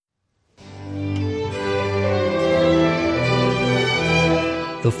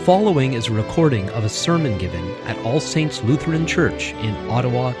following is a recording of a sermon given at All Saints Lutheran Church in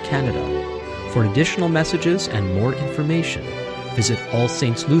Ottawa, Canada. For additional messages and more information, visit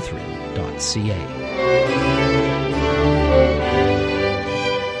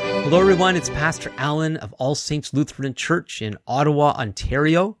allsaintslutheran.ca. Hello everyone, it's Pastor Alan of All Saints Lutheran Church in Ottawa,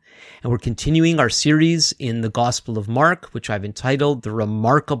 Ontario, and we're continuing our series in the Gospel of Mark, which I've entitled The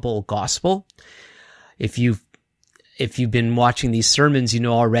Remarkable Gospel. If you've been watching these sermons, you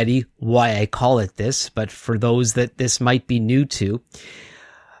know already why I call it this, but for those that this might be new to,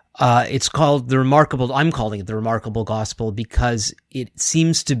 it's called I'm calling it the Remarkable Gospel because it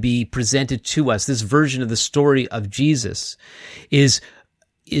seems to be presented to us. This version of the story of Jesus is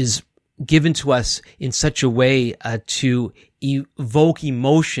given to us in such a way to evoke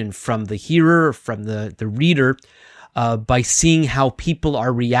emotion from the hearer, from the reader, by seeing how people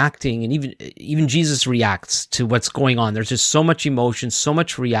are reacting, and even Jesus reacts to what's going on. There's just so much emotion, so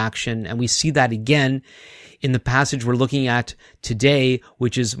much reaction, and we see that again in the passage we're looking at today,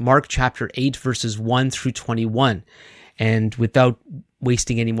 which is Mark chapter 8, verses 1 through 21. And without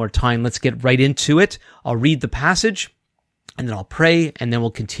wasting any more time, let's get right into it. I'll read the passage, and then I'll pray, and then we'll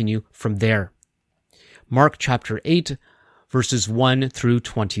continue from there. Mark chapter 8, verses 1 through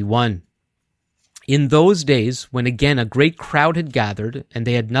 21. In those days, when again a great crowd had gathered, and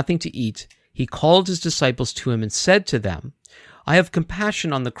they had nothing to eat, he called his disciples to him and said to them, I have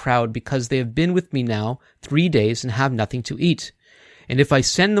compassion on the crowd because they have been with me now 3 days and have nothing to eat. And if I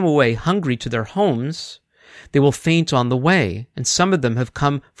send them away hungry to their homes, they will faint on the way, and some of them have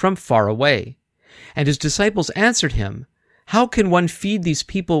come from far away. And his disciples answered him, How can one feed these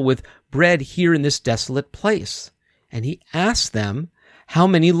people with bread here in this desolate place? And he asked them, How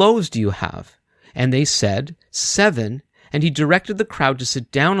many loaves do you have? And they said, 7. And he directed the crowd to sit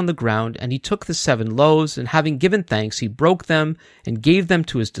down on the ground, and he took the 7 loaves, and having given thanks, he broke them, and gave them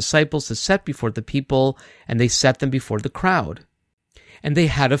to his disciples to set before the people, and they set them before the crowd. And they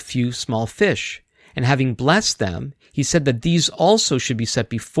had a few small fish, and having blessed them, he said that these also should be set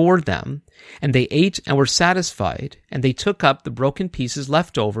before them, and they ate and were satisfied, and they took up the broken pieces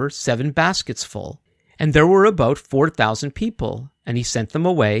left over, 7 baskets full. And there were about 4,000 people. And he sent them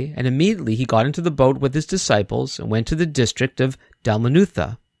away, and immediately he got into the boat with his disciples and went to the district of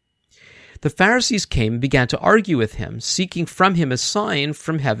Dalmanutha. The Pharisees came and began to argue with him, seeking from him a sign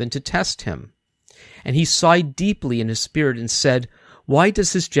from heaven to test him. And he sighed deeply in his spirit and said, Why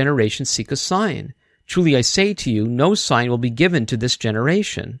does this generation seek a sign? Truly I say to you, no sign will be given to this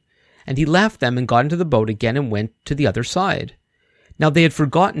generation. And he left them and got into the boat again and went to the other side. Now they had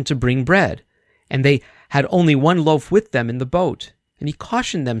forgotten to bring bread, and they had only 1 loaf with them in the boat. And he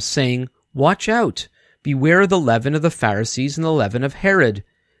cautioned them, saying, Watch out, beware of the leaven of the Pharisees and the leaven of Herod.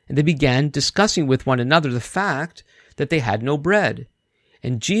 And they began discussing with one another the fact that they had no bread.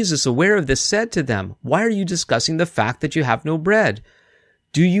 And Jesus, aware of this, said to them, Why are you discussing the fact that you have no bread?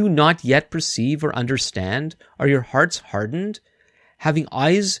 Do you not yet perceive or understand? Are your hearts hardened? Having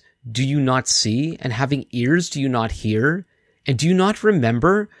eyes, do you not see? And having ears, do you not hear? And do you not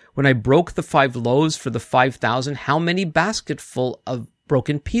remember when I broke the 5 loaves for the 5,000, how many basketful of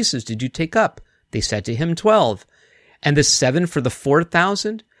broken pieces did you take up? They said to him, 12. And the 7 for the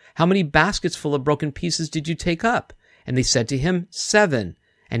 4,000, how many baskets full of broken pieces did you take up? And they said to him, 7.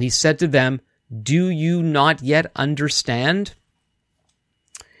 And he said to them, Do you not yet understand?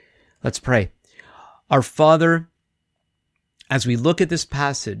 Let's pray. Our Father, as we look at this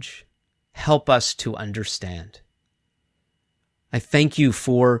passage, help us to understand. I thank you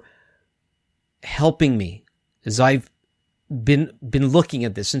for helping me as I've been looking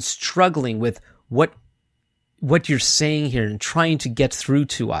at this and struggling with what you're saying here and trying to get through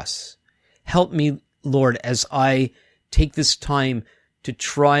to us. Help me, Lord, as I take this time to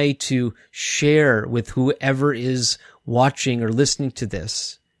try to share with whoever is watching or listening to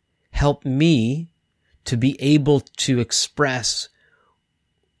this. Help me to be able to express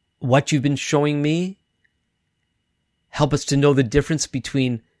what you've been showing me. Help us to know the difference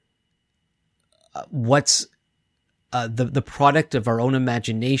between what's the product of our own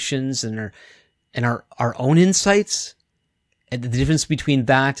imaginations and our own insights, and the difference between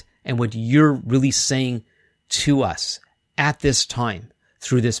that and what you're really saying to us at this time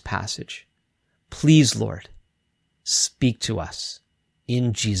through this passage. Please, Lord, speak to us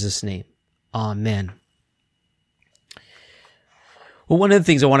in Jesus' name. Amen. Well, one of the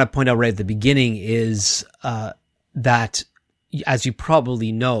things I want to point out right at the beginning is that, as you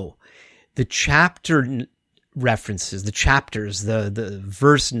probably know, the chapter references, the chapters, the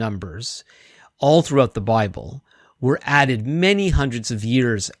verse numbers, all throughout the Bible were added many hundreds of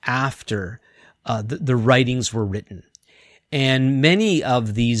years after the writings were written. And many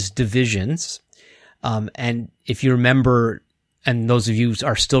of these divisions, and if you remember, and those of you who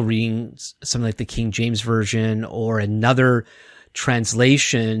are still reading something like the King James Version or another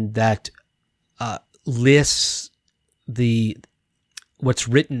translation that lists what's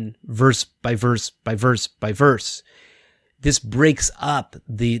written verse by verse by verse by verse, this breaks up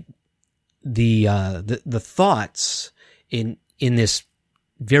the thoughts in this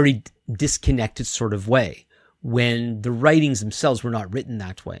very disconnected sort of way, when the writings themselves were not written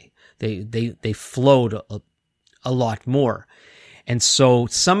that way. They flowed a lot more. And so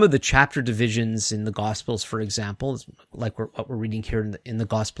some of the chapter divisions in the Gospels, for example, like what we're reading here in the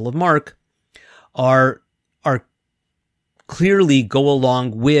Gospel of Mark, are clearly go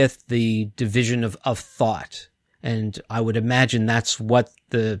along with the division of thought. And I would imagine that's what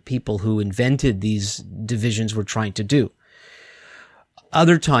the people who invented these divisions were trying to do.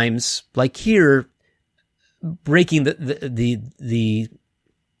 Other times, like here, breaking the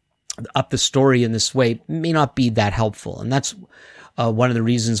up the story in this way may not be that helpful. And that's one of the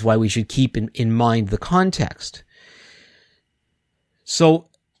reasons why we should keep in mind the context. So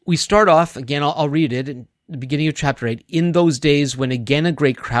we start off, again, I'll read it in the beginning of chapter 8. In those days, when again a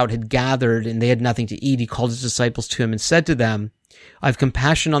great crowd had gathered and they had nothing to eat, he called his disciples to him and said to them, I have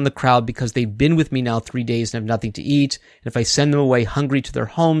compassion on the crowd because they've been with me now 3 days and have nothing to eat. And if I send them away hungry to their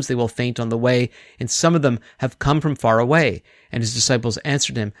homes, they will faint on the way. And some of them have come from far away. And his disciples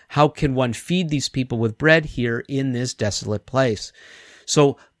answered him, how can one feed these people with bread here in this desolate place?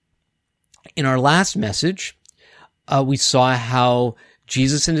 So in our last message, we saw how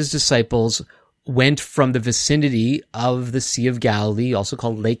Jesus and his disciples went from the vicinity of the Sea of Galilee, also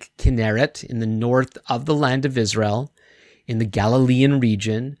called Lake Kinneret, in the north of the land of Israel, in the Galilean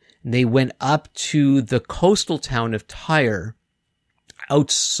region. And they went up to the coastal town of Tyre,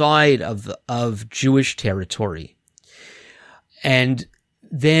 outside of Jewish territory. And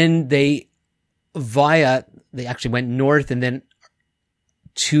then they actually went north and then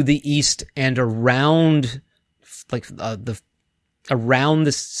to the east and around, around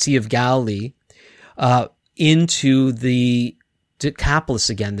the Sea of Galilee, into the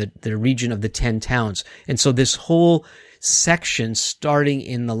Decapolis again, the region of the 10 towns. And so this whole section, starting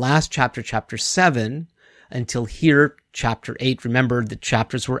in the last chapter, chapter 7, until here, chapter 8. Remember, the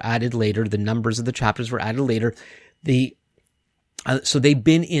chapters were added later. The numbers of the chapters were added later. So they've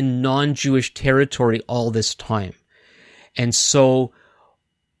been in non-Jewish territory all this time. And so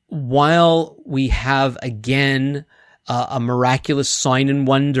while we have again a miraculous sign and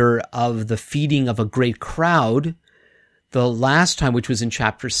wonder of the feeding of a great crowd, the last time, which was in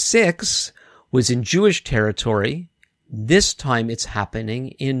chapter 6, was in Jewish territory. This time it's happening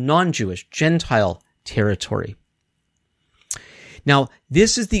in non-Jewish, Gentile territory. Now,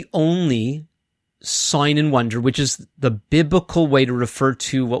 this is the only sign and wonder, which is the biblical way to refer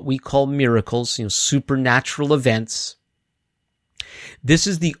to what we call miracles, supernatural events. This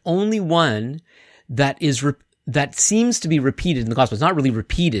is the only one that seems to be repeated in the gospel. It's not really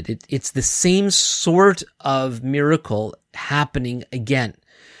repeated. It's the same sort of miracle happening again.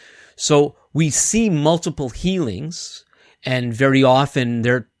 So we see multiple healings, and very often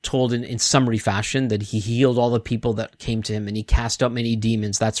they're told in summary fashion that he healed all the people that came to him and he cast out many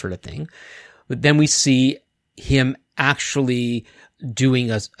demons, that sort of thing. But then we see him actually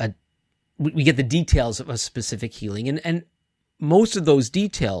doing we get the details of a specific healing, and most of those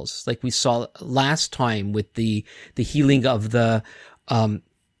details, like we saw last time with the healing of the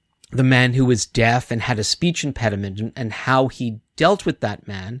man who was deaf and had a speech impediment, and how he dealt with that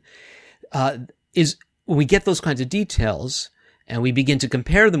man, is when we get those kinds of details and we begin to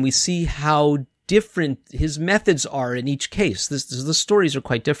compare them, we see how different his methods are in each case. The stories are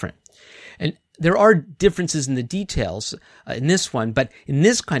quite different. And there are differences in the details in this one, but in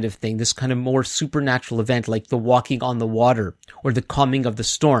this kind of thing, this kind of more supernatural event, like the walking on the water or the calming of the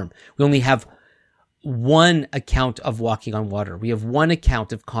storm, we only have one account of walking on water. We have one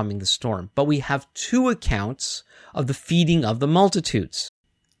account of calming the storm, but we have two accounts of the feeding of the multitudes.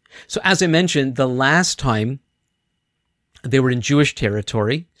 So as I mentioned, the last time they were in Jewish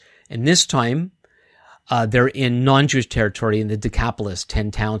territory, and this time they're in non-Jewish territory in the Decapolis,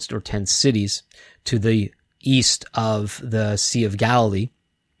 10 towns or 10 cities to the east of the Sea of Galilee.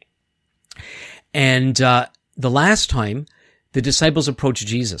 And the last time, the disciples approached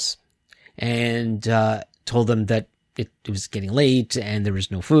Jesus and told them that it was getting late and there was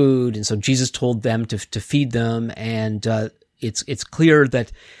no food. And so Jesus told them to feed them. And it's clear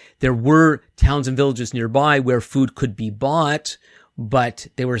that there were towns and villages nearby where food could be bought, but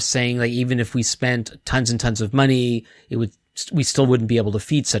they were saying, like, even if we spent tons and tons of money, we still wouldn't be able to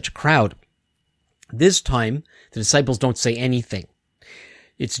feed such a crowd. This time, the disciples don't say anything.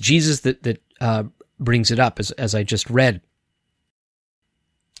 It's Jesus that brings it up, as I just read.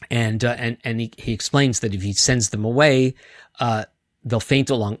 And he explains that if he sends them away, they'll faint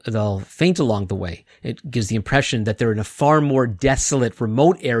along the way. It gives the impression that they're in a far more desolate,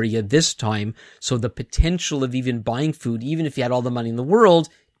 remote area this time. So the potential of even buying food, even if you had all the money in the world,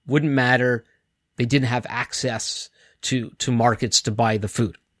 wouldn't matter. They didn't have access to markets to buy the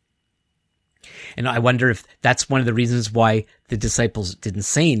food. And I wonder if that's one of the reasons why the disciples didn't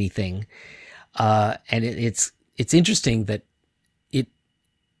say anything. And it's interesting that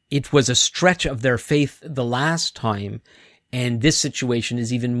it was a stretch of their faith the last time, and this situation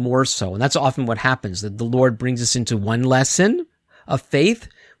is even more so. And that's often what happens, that the Lord brings us into one lesson of faith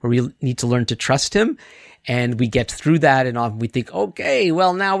where we need to learn to trust him. And we get through that, and often we think, okay,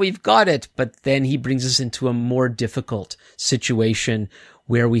 well, now we've got it. But then he brings us into a more difficult situation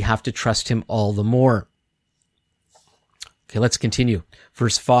where we have to trust him all the more. Okay, let's continue.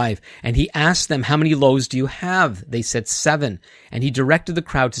 Verse 5, and he asked them, how many loaves do you have? They said 7. And he directed the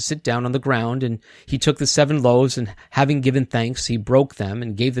crowd to sit down on the ground, and he took the 7 loaves, and having given thanks, he broke them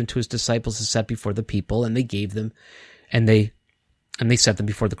and gave them to his disciples to set before the people, and they gave them, and they set them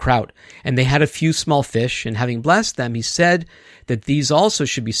before the crowd. And they had a few small fish, and having blessed them, he said that these also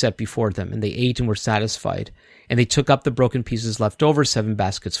should be set before them, and they ate and were satisfied. And they took up the broken pieces left over, 7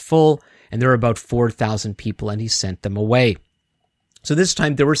 baskets full, and there were about 4,000 people, and he sent them away. So this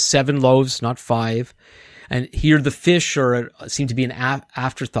time there were 7 loaves, not 5. And here the fish seem to be an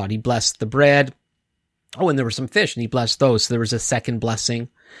afterthought. He blessed the bread. Oh, and there were some fish, and he blessed those. So there was a second blessing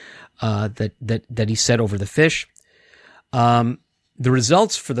that he said over the fish. The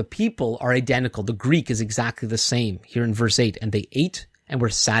results for the people are identical. The Greek is exactly the same here in verse 8. And they ate and were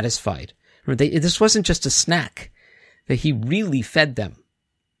satisfied. Remember, this wasn't just a snack, that he really fed them.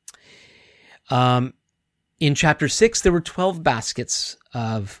 In chapter 6, there were 12 baskets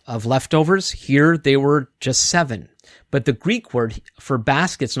of leftovers. Here, they were just 7. But the Greek word for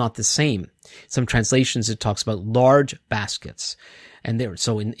basket's not the same. Some translations, it talks about large baskets. And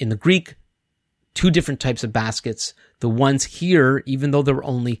so in the Greek, 2 different types of baskets. The ones here, even though there were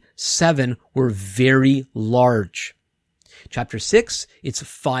only 7, were very large. Chapter 6, it's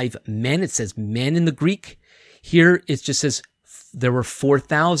 5 men. It says men in the Greek. Here, it just says there were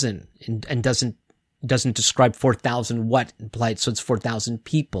 4,000 and doesn't describe 4,000 what implied. So it's 4,000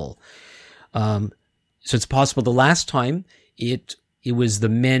 people. So it's possible the last time it was the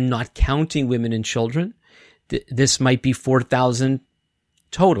men not counting women and children. This might be 4,000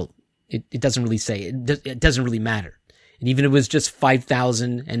 total. It doesn't really say. It doesn't really matter. And even if it was just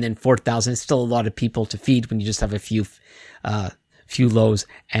 5,000 and then 4,000, it's still a lot of people to feed when you just have a few loaves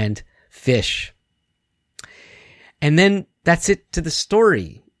and fish. And then that's it to the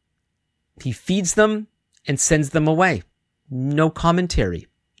story. He feeds them and sends them away. No commentary,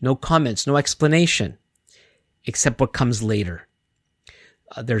 no comments, no explanation, except what comes later.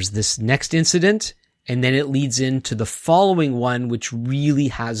 There's this next incident, and then it leads into the following one, which really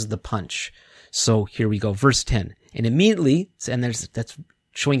has the punch. So here we go, verse 10. And immediately, and that's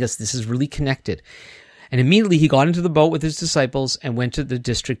showing us this is really connected. And immediately he got into the boat with his disciples and went to the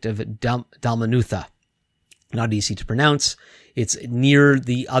district of Dalmanutha. Not easy to pronounce. It's near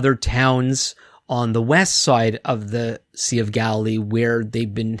the other towns on the west side of the Sea of Galilee, where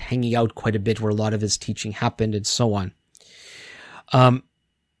they've been hanging out quite a bit, where a lot of his teaching happened and so on. And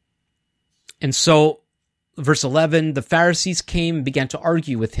so, verse 11, the Pharisees came and began to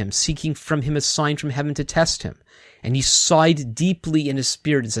argue with him, seeking from him a sign from heaven to test him. And he sighed deeply in his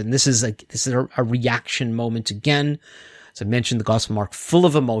spirit and said, and this is a reaction moment again. As I mentioned, the Gospel of Mark, full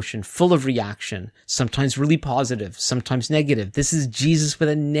of emotion, full of reaction, sometimes really positive, sometimes negative. This is Jesus with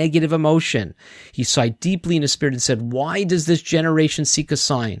a negative emotion. He sighed deeply in his spirit and said, why does this generation seek a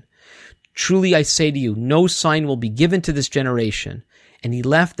sign? Truly I say to you, no sign will be given to this generation. And he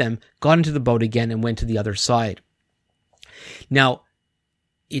left them, got into the boat again, and went to the other side. Now,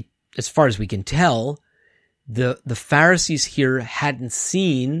 as far as we can tell, the Pharisees here hadn't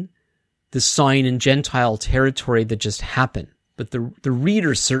seen the sign in Gentile territory that just happened. But the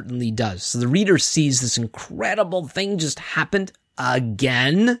reader certainly does. So the reader sees this incredible thing just happened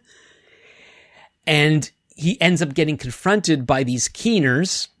again. And he ends up getting confronted by these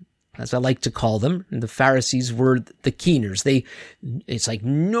keeners, as I like to call them. And the Pharisees were the keeners. It's like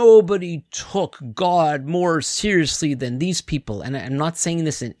nobody took God more seriously than these people. And I'm not saying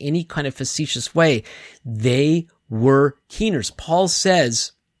this in any kind of facetious way. They were keeners. Paul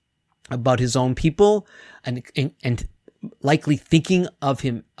says about his own people and likely thinking of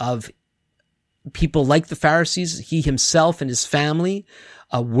people like the Pharisees, he himself and his family,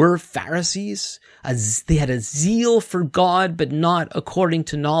 were Pharisees. They had a zeal for God, but not according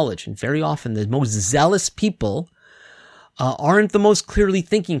to knowledge. And very often the most zealous people aren't the most clearly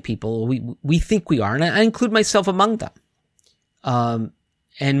thinking people. We think we are, and I include myself among them.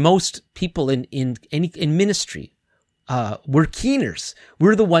 And most people in ministry, we're keeners.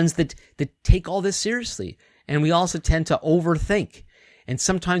 We're the ones that take all this seriously. And we also tend to overthink. And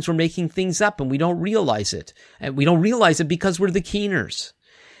sometimes we're making things up and we don't realize it. And we don't realize it because we're the keeners.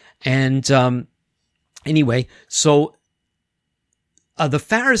 And anyway, so the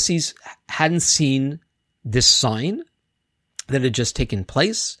Pharisees hadn't seen this sign that had just taken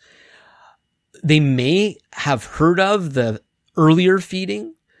place. They may have heard of the earlier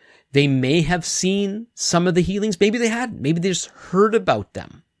feeding. They may have seen some of the healings. Maybe they hadn't. Maybe they just heard about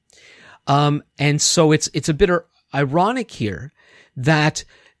them. And so it's a bit ironic here that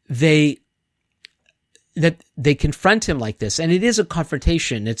they confront him like this. And it is a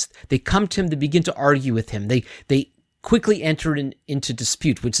confrontation. They come to him to begin to argue with him. They quickly enter into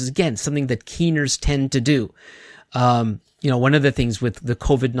dispute, which is again something that keeners tend to do. One of the things with the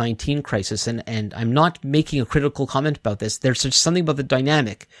COVID-19 crisis, and I'm not making a critical comment about this, there's just something about the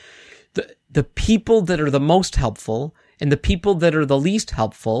dynamic. The people that are the most helpful and the people that are the least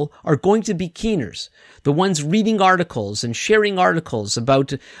helpful are going to be keeners. The ones reading articles and sharing articles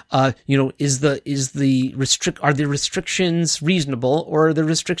about, are the restrictions reasonable or the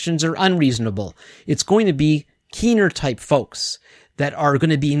restrictions are unreasonable? It's going to be keener type folks that are going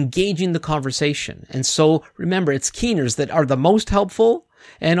to be engaging the conversation. And so remember, it's keeners that are the most helpful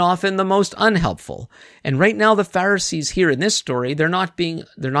and often the most unhelpful. And right now, the Pharisees here in this story, they're not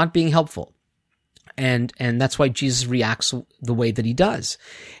being helpful. And that's why Jesus reacts the way that he does.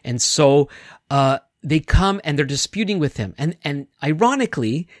 And so, they come and they're disputing with him. And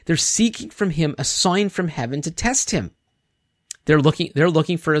ironically, they're seeking from him a sign from heaven to test him. They're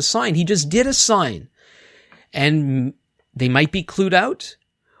looking for a sign. He just did a sign. And they might be clued out,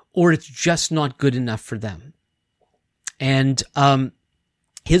 or it's just not good enough for them. And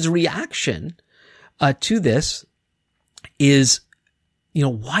his reaction to this is,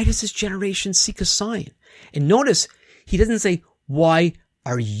 why does this generation seek a sign? And notice he doesn't say, why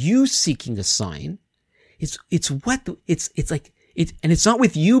are you seeking a sign? It's not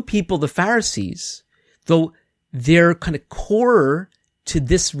with you people, the Pharisees, though they're kind of core to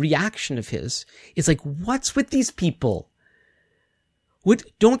this reaction of his. It's like, what's with these people?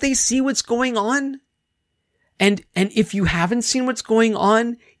 Don't they see what's going on? And if you haven't seen what's going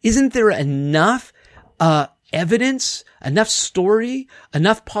on, isn't there enough evidence, enough story,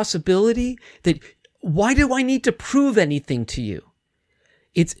 enough possibility that why do I need to prove anything to you?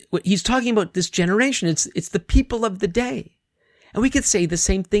 He's talking about this generation. It's the people of the day. And we could say the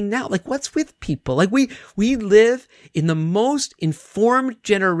same thing now. Like, what's with people? Like, we live in the most informed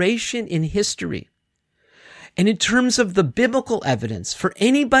generation in history. And in terms of the biblical evidence, for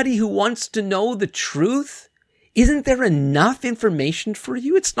anybody who wants to know the truth, isn't there enough information for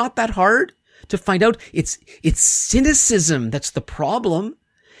you? It's not that hard to find out. It's cynicism that's the problem.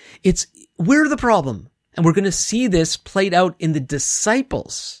 We're the problem. And we're going to see this played out in the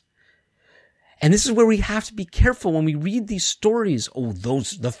disciples. And this is where we have to be careful when we read these stories. Oh,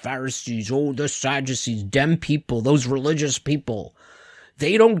 the Pharisees, the Sadducees, them people, those religious people.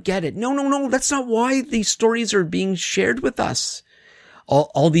 They don't get it. No. That's not why these stories are being shared with us.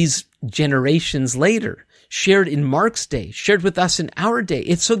 All these generations later, shared in Mark's day, shared with us in our day.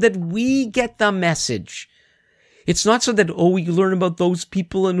 It's so that we get the message. It's not so that, we learn about those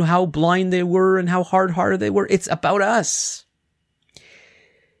people and how blind they were and how hard-hearted they were. It's about us.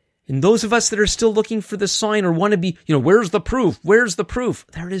 And those of us that are still looking for the sign or want to be, where's the proof? Where's the proof?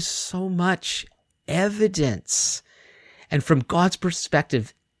 There is so much evidence. And from God's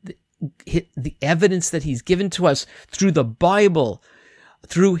perspective, the evidence that he's given to us through the Bible,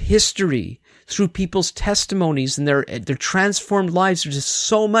 through history, through people's testimonies and their transformed lives, there's just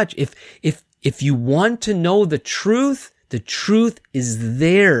so much. If you want to know the truth is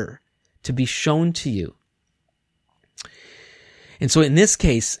there to be shown to you. And so in this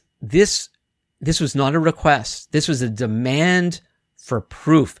case, this was not a request. This was a demand for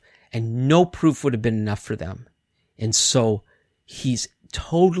proof, and no proof would have been enough for them. And so he's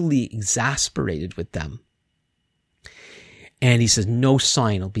totally exasperated with them. And he says, no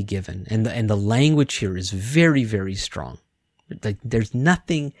sign will be given. And the language here is very, very strong. Like, there's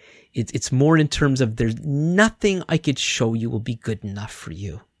nothing, it's more in terms of there's nothing I could show you will be good enough for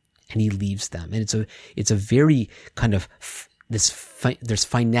you. And he leaves them. And it's a very kind of, there's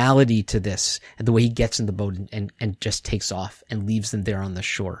finality to this, and the way he gets in the boat and just takes off and leaves them there on the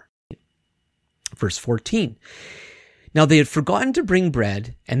shore. Verse 14. Now they had forgotten to bring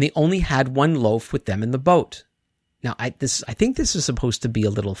bread, and they only had one loaf with them in the boat. Now I think this is supposed to be a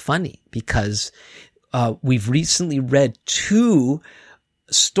little funny because we've recently read 2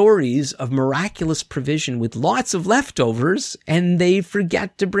 stories of miraculous provision with lots of leftovers, and they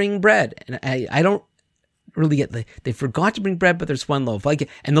forget to bring bread. And I don't really get they forgot to bring bread, but there's one loaf.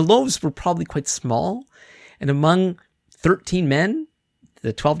 And the loaves were probably quite small. And among 13 men,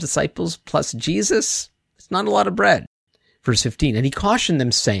 the 12 disciples plus Jesus, it's not a lot of bread. Verse 15, and he cautioned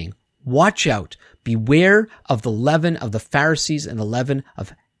them saying, watch out, beware of the leaven of the Pharisees and the leaven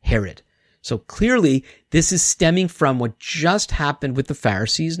of Herod. So clearly, this is stemming from what just happened with the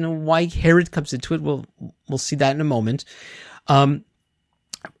Pharisees. And why Herod comes into it, we'll see that in a moment. But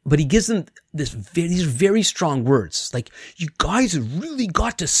he gives them these very strong words. Like, you guys have really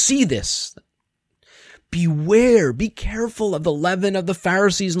got to see this. Beware, be careful of the leaven of the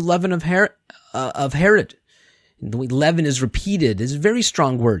Pharisees and leaven of Herod. And the way leaven is repeated is very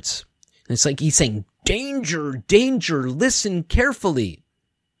strong words. And it's like he's saying, danger, danger, listen carefully.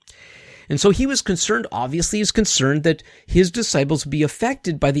 And so he was concerned, obviously he's concerned that his disciples would be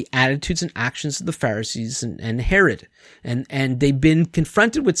affected by the attitudes and actions of the Pharisees and Herod. And they've been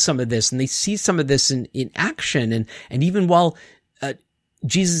confronted with some of this, and they see some of this in action. And even while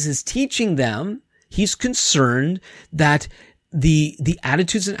Jesus is teaching them, he's concerned that the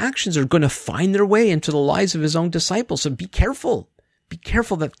attitudes and actions are going to find their way into the lives of his own disciples. So be careful. Be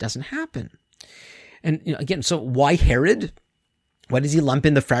careful that doesn't happen. And again, so why Herod? Why does he lump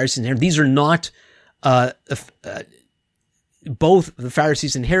in the Pharisees and Herod? These are not, both the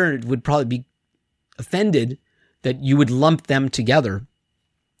Pharisees and Herod would probably be offended that you would lump them together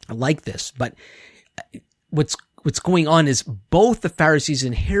like this. But what's going on is both the Pharisees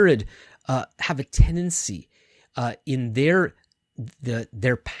and Herod have a tendency in their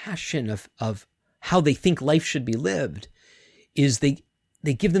passion of how they think life should be lived, is they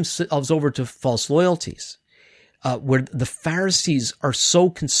give themselves over to false loyalties. Where the Pharisees are so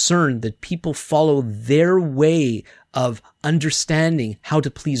concerned that people follow their way of understanding how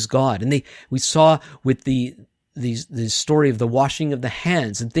to please God. And we saw with the story of the washing of the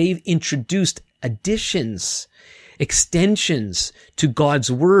hands, that they've introduced additions, extensions to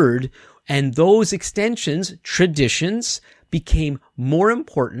God's word. And those extensions, traditions, became more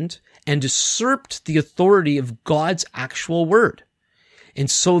important and usurped the authority of God's actual word. And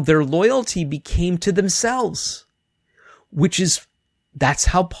so their loyalty became to themselves. That's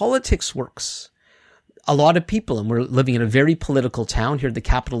how politics works. A lot of people, and we're living in a very political town here, the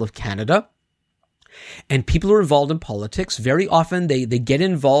capital of Canada, and people who are involved in politics, very often they get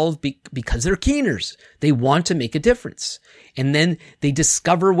involved because they're keeners. They want to make a difference. And then they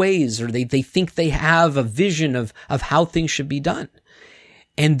discover ways, or they think they have a vision of how things should be done.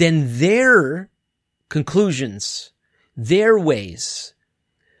 And then their conclusions, their ways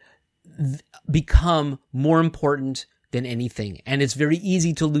become more important than anything. And it's very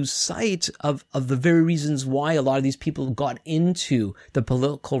easy to lose sight of the very reasons why a lot of these people got into the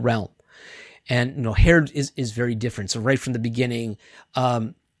political realm. And, Herod is very different. So right from the beginning,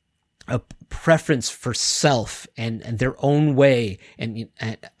 a preference for self and their own way and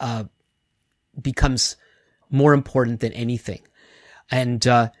becomes more important than anything. And,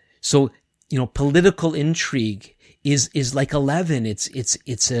 so, political intrigue is like a leaven. It's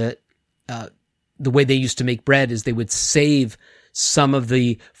the way they used to make bread is they would save some of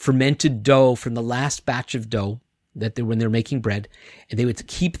the fermented dough from the last batch of dough when they're making bread, and they would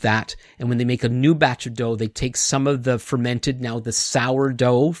keep that. And when they make a new batch of dough, they take some of the fermented, now the sour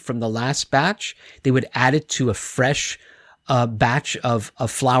dough from the last batch. They would add it to a fresh batch of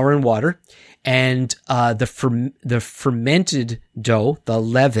flour and water, and the fermented dough, the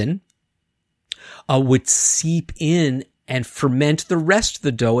leaven, would seep in and ferment the rest of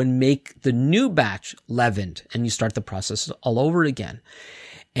the dough and make the new batch leavened. And you start the process all over again.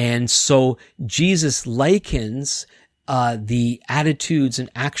 And so Jesus likens the attitudes and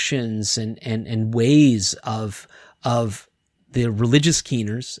actions and ways of the religious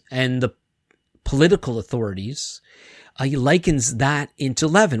keeners and the political authorities. He likens that into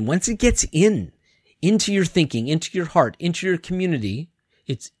leaven. Once it gets into your thinking, into your heart, into your community,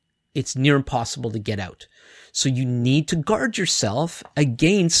 it's near impossible to get out. So you need to guard yourself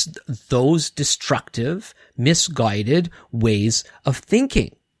against those destructive, misguided ways of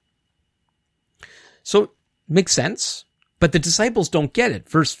thinking. So, makes sense. But the disciples don't get it.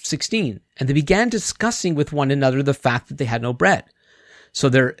 Verse 16. And they began discussing with one another the fact that they had no bread. So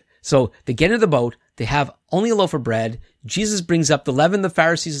they get into the boat. They have only a loaf of bread. Jesus brings up the leaven, the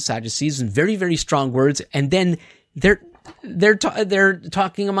Pharisees and Sadducees, in very, very strong words. And then they're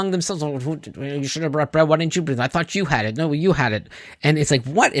talking among themselves. Oh, you should have brought bread. Why didn't you? I thought you had it. No, you had it. And it's like,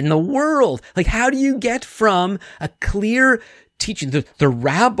 what in the world? Like, how do you get from a clear teaching? The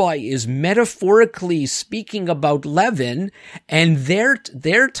rabbi is metaphorically speaking about leaven, and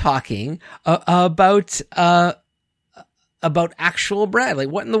they're talking about actual bread. Like,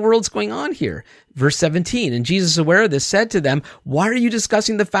 what in the world's going on here? Verse 17, and Jesus, aware of this, said to them, why are you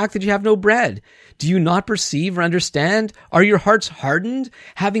discussing the fact that you have no bread? Do you not perceive or understand? Are your hearts hardened?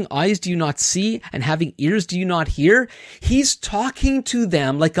 Having eyes, do you not see? And having ears, do you not hear? He's talking to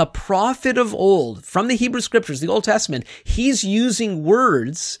them like a prophet of old from the Hebrew scriptures, the Old Testament. He's using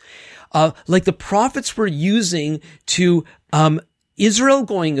words like the prophets were using to Israel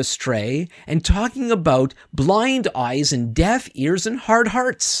going astray, and talking about blind eyes and deaf ears and hard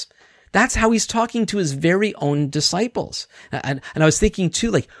hearts. That's how he's talking to his very own disciples. And I was thinking too,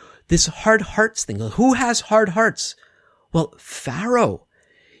 like, this hard hearts thing. Who has hard hearts? Well, Pharaoh,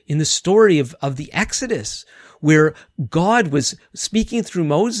 in the story of the Exodus, where God was speaking through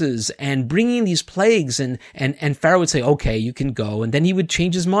Moses and bringing these plagues, and Pharaoh would say, okay, you can go. And then he would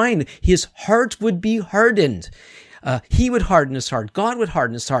change his mind. His heart would be hardened. He would harden his heart. God would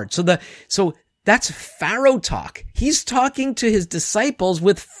harden his heart. So that's Pharaoh talk. He's talking to his disciples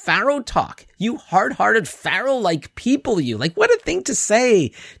with Pharaoh talk. You hard-hearted Pharaoh-like people, you. Like, what a thing to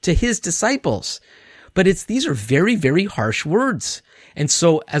say to his disciples. But these are very, very harsh words. And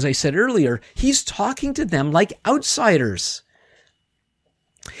so, as I said earlier, he's talking to them like outsiders.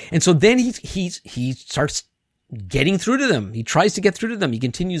 And so then he starts getting through to them. He tries to get through to them. He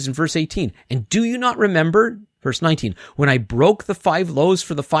continues in verse 18. And do you not remember, verse 19, when I broke the 5 loaves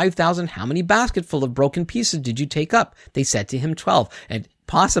for the 5,000, how many basketful of broken pieces did you take up? They said to him 12. And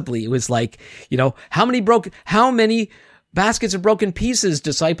possibly it was like, how many baskets of broken pieces,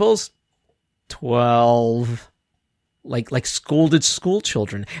 disciples? 12. Like scolded school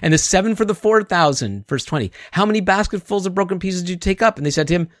children. And the 7 for the 4,000, verse 20. How many basketfuls of broken pieces did you take up? And they said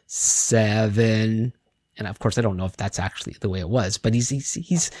to him, 7. And of course, I don't know if that's actually the way it was, but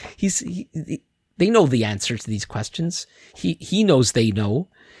they know the answer to these questions. He knows they know.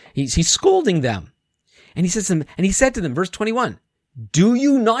 He's scolding them. And he said to them, verse 21, do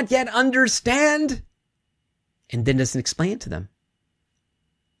you not yet understand? And then doesn't explain it to them.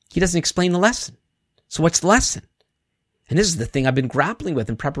 He doesn't explain the lesson. So what's the lesson? And this is the thing I've been grappling with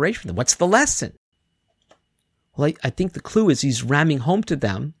in preparation for them. What's the lesson? Well, I think the clue is he's ramming home to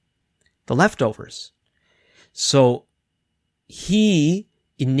them the leftovers. So he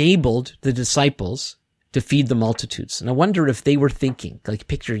enabled the disciples to feed the multitudes. And I wonder if they were thinking, like,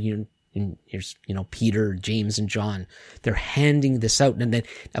 picture here's Peter, James, and John. They're handing this out. And then,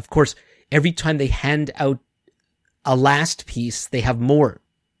 of course, every time they hand out a last piece, they have more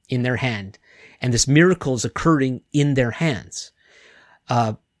in their hand. And this miracle is occurring in their hands.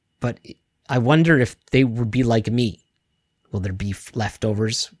 But I wonder if they would be like me. Will there be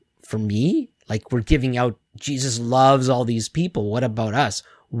leftovers for me? Like, we're giving out, Jesus loves all these people. What about us?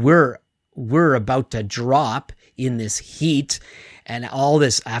 We're about to drop in this heat, and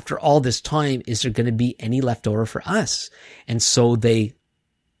after all this time, is there going to be any leftover for us? And so they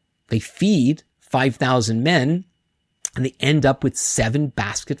feed 5,000 men, and they end up with 7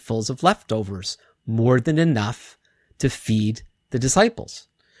 basketfuls of leftovers, more than enough to feed the disciples.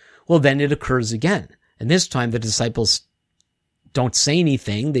 Well, then it occurs again. And this time the disciples don't say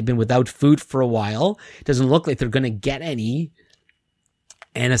anything. They've been without food for a while. It doesn't look like they're going to get any.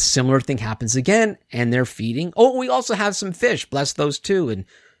 And a similar thing happens again, and they're feeding. Oh, we also have some fish. Bless those too. And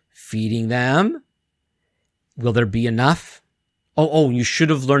feeding them. Will there be enough? Oh, you should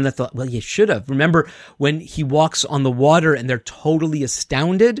have learned that. Well, you should have. Remember when he walks on the water and they're totally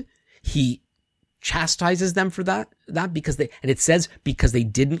astounded? He chastises them for that because it says because they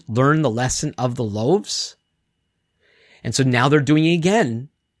didn't learn the lesson of the loaves. And so now they're doing it again.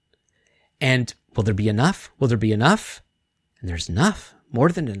 And will there be enough? Will there be enough? And there's enough, more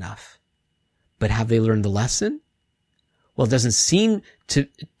than enough. But have they learned the lesson? Well, it doesn't seem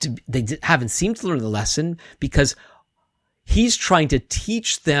they haven't seemed to learn the lesson, because he's trying to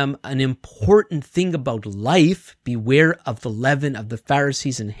teach them an important thing about life. Beware of the leaven of the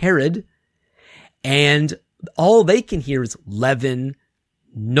Pharisees and Herod. And all they can hear is leaven,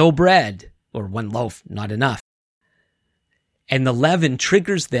 no bread, or 1 loaf, not enough. And the leaven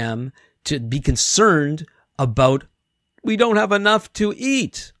triggers them to be concerned about, we don't have enough to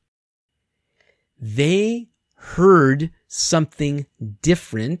eat. They heard something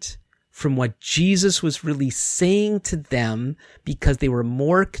different from what Jesus was really saying to them, because they were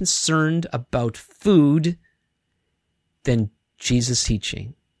more concerned about food than Jesus'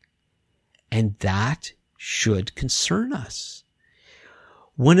 teaching. And that should concern us.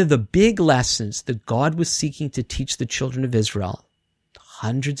 One of the big lessons that God was seeking to teach the children of Israel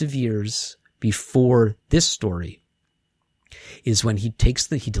hundreds of years before this story is when he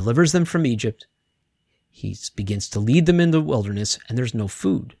delivers them from Egypt. He begins to lead them in the wilderness, and there's no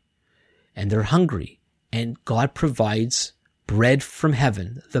food, and they're hungry, and God provides bread from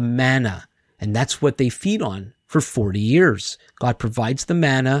heaven, the manna, and that's what they feed on for 40 years. God provides the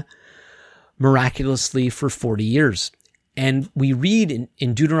manna miraculously for 40 years. And we read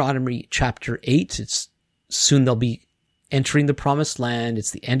in Deuteronomy chapter 8, soon they'll be entering the promised land.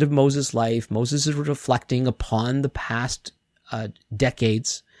 It's the end of Moses' life. Moses is reflecting upon the past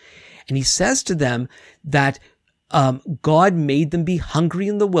decades. And he says to them that God made them be hungry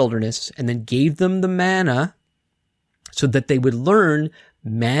in the wilderness and then gave them the manna so that they would learn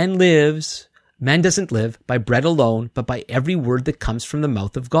man doesn't live by bread alone, but by every word that comes from the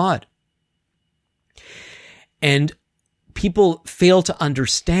mouth of God. And people fail to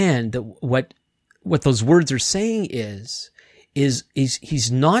understand that what those words are saying is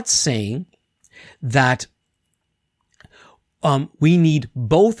he's not saying that we need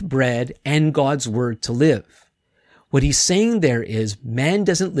both bread and God's word to live. What he's saying there is man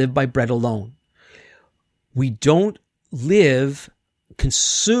doesn't live by bread alone. We don't live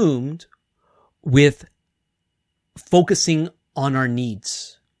consumed with focusing on our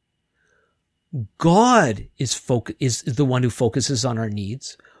needs. God is the one who focuses on our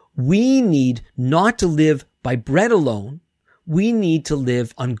needs. We need not to live by bread alone. We need to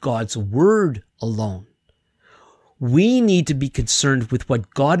live on God's word alone. We need to be concerned with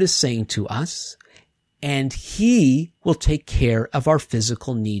what God is saying to us, and he will take care of our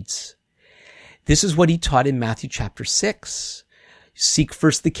physical needs. This is what he taught in Matthew chapter 6. Seek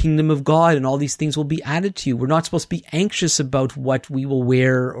first the kingdom of God, and all these things will be added to you. We're not supposed to be anxious about what we will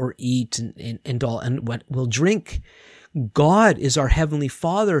wear or eat and what we'll drink. God is our heavenly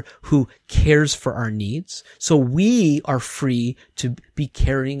Father who cares for our needs. So we are free to be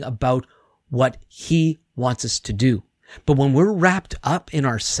caring about what he wants us to do. But when we're wrapped up in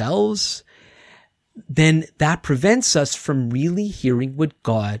ourselves, then that prevents us from really hearing what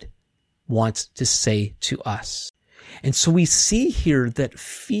God wants to say to us. And so we see here that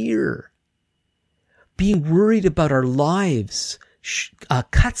fear, being worried about our lives,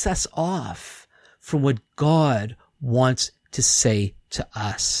 cuts us off from what God wants to say to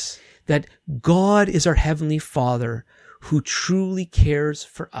us. That God is our heavenly Father who truly cares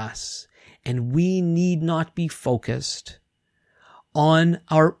for us. And we need not be focused on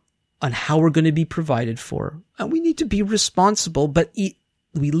how we're going to be provided for. And we need to be responsible, but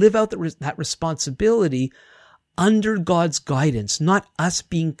we live out that responsibility under God's guidance, not us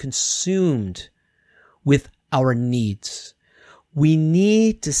being consumed with our needs. We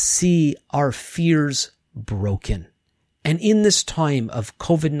need to see our fears broken. And in this time of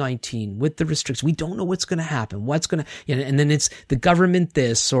COVID-19, with the restrictions, we don't know what's going to happen, and then it's the government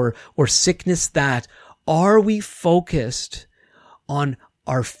this or sickness that. Are we focused on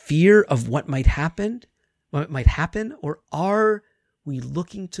our fear of what might happen, or are we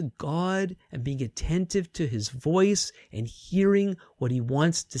looking to God and being attentive to his voice and hearing what he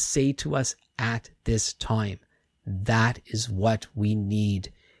wants to say to us at this time? That is what we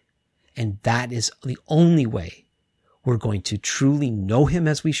need. And that is the only way we're going to truly know him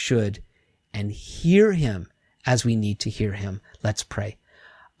as we should and hear him as we need to hear him. Let's pray.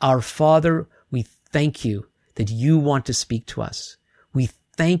 Our Father, we thank you that you want to speak to us. We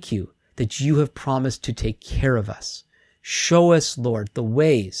thank you that you have promised to take care of us. Show us, Lord, the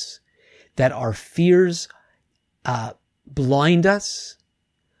ways that our fears blind us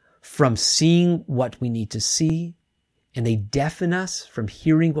from seeing what we need to see, and they deafen us from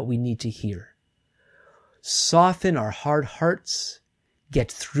hearing what we need to hear. Soften our hard hearts,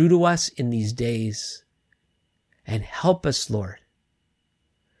 get through to us in these days, and help us, Lord,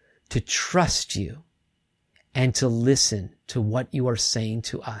 to trust you and to listen to what you are saying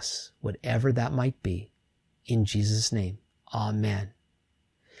to us, whatever that might be. In Jesus' name, amen.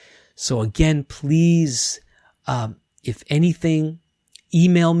 So again, please, if anything,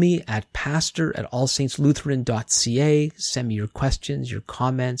 email me at pastor@allsaintslutheran.ca. Send me your questions, your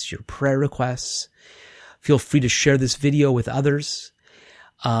comments, your prayer requests. Feel free to share this video with others.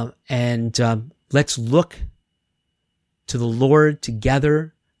 And let's look to the Lord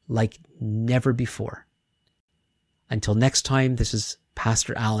together like never before. Until next time, this is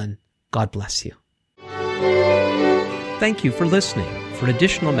Pastor Allen. God bless you. Thank you for listening. For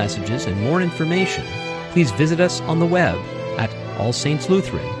additional messages and more information, please visit us on the web at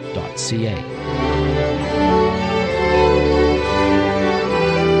allsaintslutheran.ca.